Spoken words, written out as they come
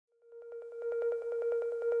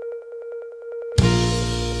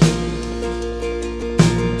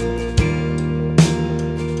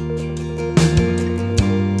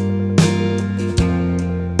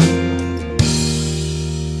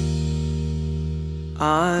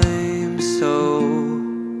I'm so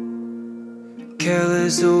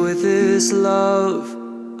careless with this love.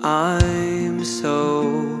 I'm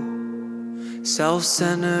so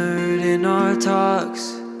self-centered in our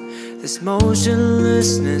talks. This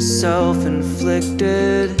motionlessness,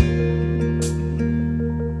 self-inflicted.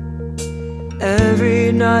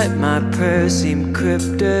 Every night my prayers seem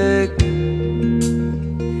cryptic.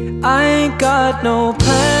 I ain't got no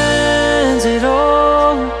plans at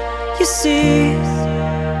all. You see,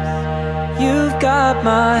 you've got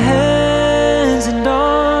my hands and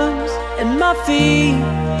arms and my feet.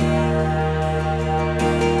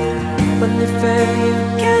 When they fail, you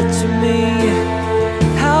get to me.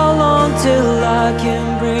 How long till I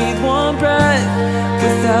can breathe one breath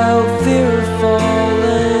without fear of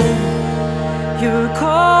falling? You're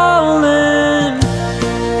calling.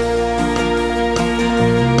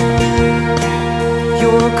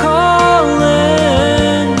 You're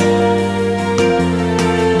calling.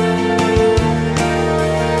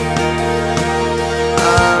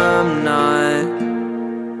 I'm not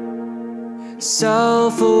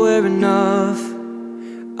self-aware enough.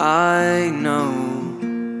 I know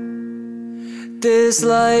this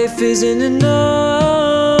life isn't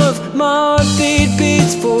enough. My heartbeat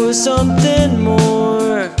beats for something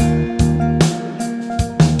more.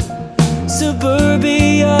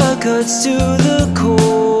 Suburbia cuts to the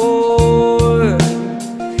core.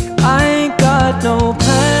 I ain't got no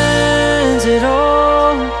plans at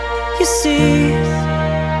all. You see,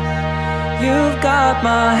 you've got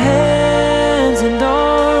my hands and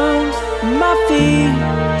arms and my feet.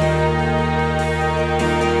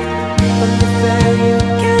 But the failure